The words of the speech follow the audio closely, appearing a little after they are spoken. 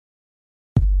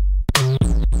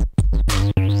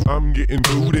I'm getting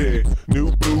booty,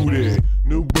 new booty,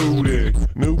 new booty,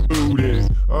 new booty.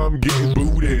 I'm getting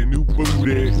booty, new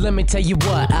booty. Let me tell you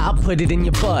what, I'll put it in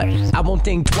your butt. I won't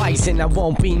think twice and I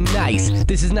won't be nice.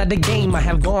 This is not a game, I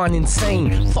have gone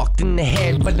insane. Fucked in the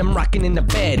head, but I'm rocking in the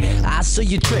bed. I show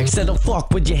you tricks that'll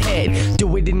fuck with your head.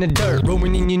 Do it in the dirt,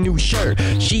 ruining your new shirt.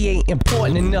 She ain't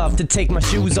important enough to take my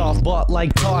shoes off, but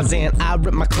like Tarzan, I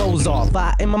rip my clothes off.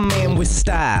 I am a man with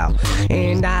style,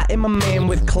 and I am a man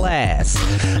with class.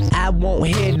 I won't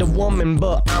hit a woman,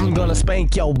 but I'm gonna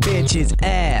spank your bitch's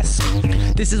ass.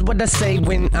 This is what I say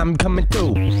when I'm coming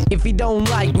through. If he don't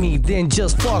like me, then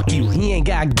just fuck you. He ain't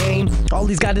got game, all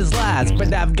he's got is lies.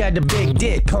 But I've got a big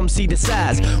dick, come see the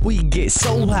size. We get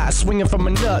so high, swinging from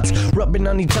our nuts, rubbing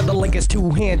on each other like it's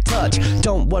two-hand touch.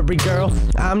 Don't worry, girl,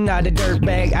 I'm not a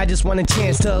dirtbag. I just want a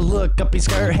chance to look up your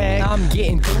skirt hag. I'm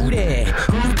getting booty,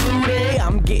 who's booty?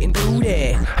 I'm getting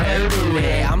booty, her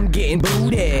booty. I'm getting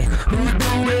booty, who's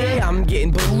booty? I'm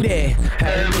getting booty,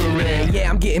 her booty. Yeah,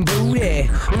 I'm getting booty,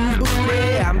 who's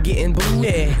booty? I'm getting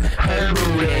booty, her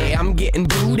booty. I'm getting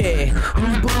booty,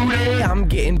 who's booty? I'm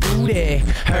getting booty,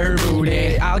 her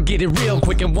booty. I'll get it real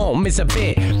quick and won't miss a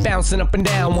bit. Bouncing up and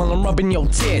down while I'm rubbing your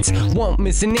tits. Won't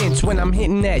miss an inch when I'm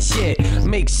hitting that shit.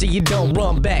 Make sure you don't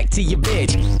run back to your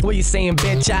bitch. What you saying,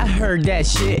 bitch? I heard that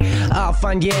shit. I'll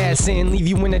find your ass and leave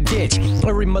you in a ditch.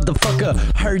 Every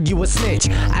motherfucker heard you a snitch.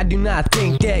 I do not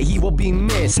think that he will be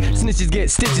missed. Snitches get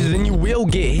stitches and you will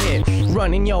get hit.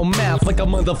 Run in your mouth like a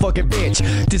motherfucking bitch.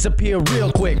 Disappear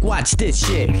real quick, watch this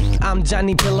shit. I'm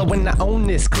Johnny Pillow when I own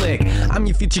this click. I'm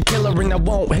your future killer and I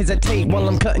won't hesitate while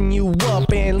I'm cutting you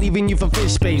up and leaving you for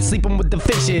fish space. Sleeping with the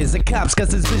fishes, the cops got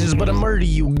suspicious, but I murder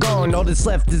you. Gone, all that's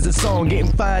left is a song,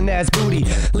 getting fine ass booty.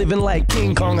 Living like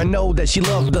King Kong, I know that she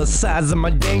loved the size of my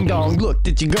ding dong. Looked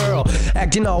at your girl,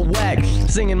 acting all whack,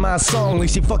 singing my song like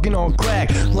she fucking on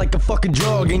crack, like a fucking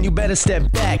drug, and you better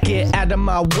step back, get out of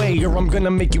my way, or I'm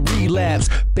gonna make you relapse,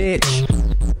 bitch.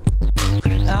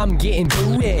 I'm getting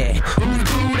booty,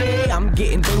 who's booty? I'm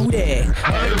getting booty,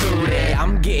 her booty.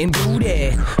 I'm getting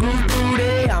booty, who's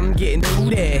booty? I'm getting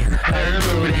booty, her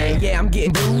booty. Yeah, I'm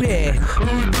getting booty,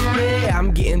 who's booty?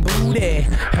 I'm getting booty,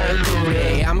 her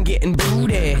booty. I'm getting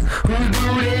booty, who's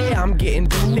booty? I'm getting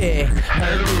booty,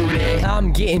 her booty.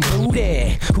 I'm getting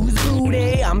booty, who's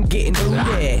booty? I'm getting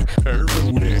booty, her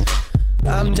booty.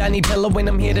 I'm Johnny Pillow when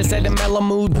I'm here to set a mellow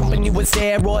mood. Pumping you with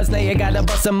steroids, now you gotta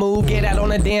bust a move. Get out on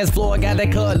the dance floor, gotta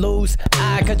cut loose.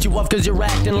 I cut you off cause you're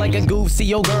acting like a goof. See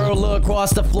your girl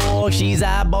across the floor, she's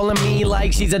eyeballing me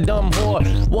like she's a dumb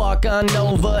whore. Walk on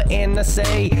over and I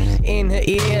say in her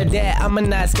ear that I'm a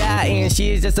nice guy and she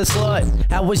is just a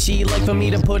slut. How would she like for me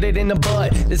to put it in the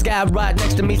butt? This guy right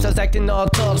next to me starts acting all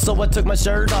tough, so I took my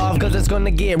shirt off cause it's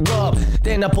gonna get rough.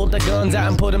 Then I pulled the guns out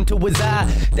and put them to his eye.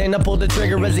 Then I pulled the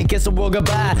trigger as he kissed the world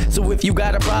goodbye. So if you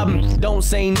got a problem, don't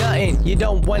say nothing. You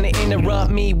don't wanna interrupt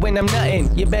me when I'm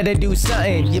nutting. You better do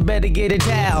something, you better get a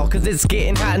towel, cause it's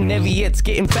getting hot and heavy, it's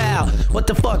getting foul. What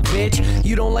the fuck, bitch?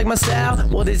 You don't like my style?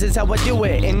 Well, this is how I do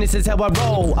it, and this is how I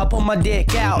roll. I pull my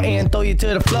dick out and throw you to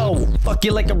the floor. Fuck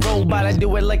you like a robot, I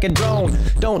do it like a drone.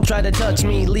 Don't try to touch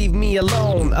me, leave me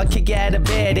alone. I'll kick you out of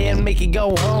bed and make you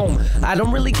go home. I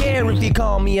don't really care if you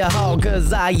call me a hoe,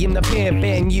 cause I am the pimp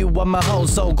and you are my hoe.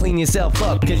 So clean yourself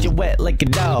up, cause you're wet like a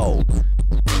dog.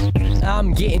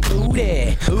 I'm getting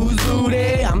booty, who's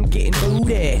booty? I'm getting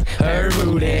booty, her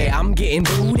booty. I'm getting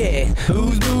booty,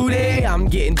 who's booty? I'm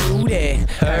getting booty,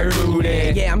 her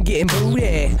booty. Yeah, I'm getting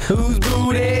booty, who's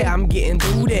booty? I'm getting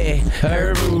booty,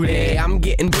 her booty. I'm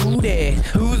getting booty,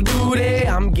 who's booty?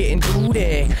 I'm getting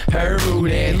booty, her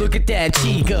booty. Look at that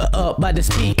chica up by the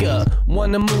speaker.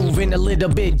 Wanna move in a little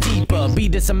bit deeper. Be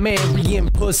the Sumerian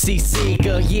pussy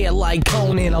seeker. Yeah, like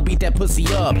Conan, I'll beat that pussy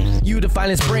up. You the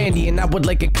finest brandy and I would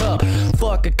like a cup.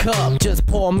 Fuck a cup, just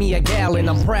pour me a gallon.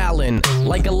 I'm prowling,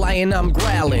 like a lion I'm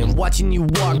growling. Watching you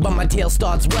walk but my tail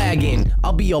starts wagging.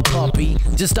 I'll be your puppy,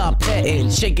 just stop petting.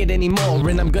 Shake it anymore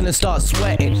and I'm gonna start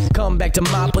sweating. Come back to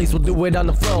my place, we'll do it on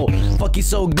the floor. Fuck you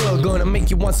so good, gonna make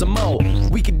you want some more.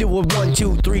 We could do it 1,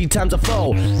 2, 3 times a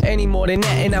 4. Any more than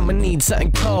that and I'ma need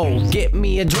something cold. Get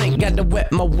me a drink, gotta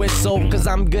wet my whistle, cause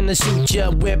I'm gonna shoot ya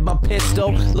with my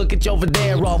pistol. Look at you over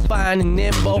there all fine and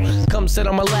nimble. Come sit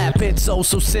on my lap, it's so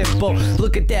simple.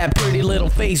 Look at that pretty little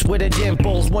face with the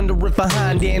dimples. Wonder if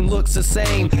behind it looks the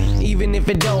same. Even if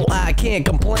it don't, I can't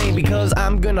complain, because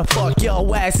I'm gonna fuck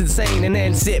your ass insane and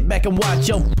then sit back and watch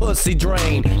your pussy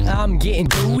drain. I'm getting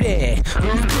booty,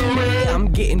 who's booty?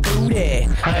 I'm getting booty,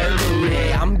 her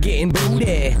booty. I'm getting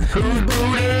booty, who's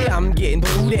booty? I'm getting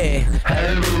booty,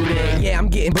 her booty. Yeah, I'm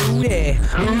getting booty.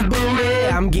 Who's booty?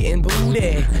 I'm getting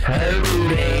booty. Her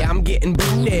booty. I'm getting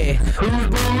booty. Who's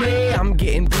booty? I'm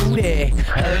getting booty.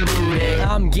 Her booty.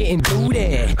 I'm getting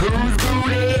booty. Who's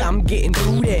booty? I'm getting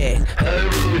booty. Her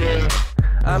booty.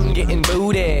 I'm getting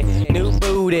booty, new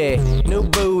booty, new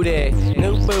booty,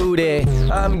 new booty.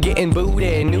 I'm getting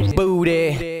booty, new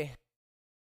booty.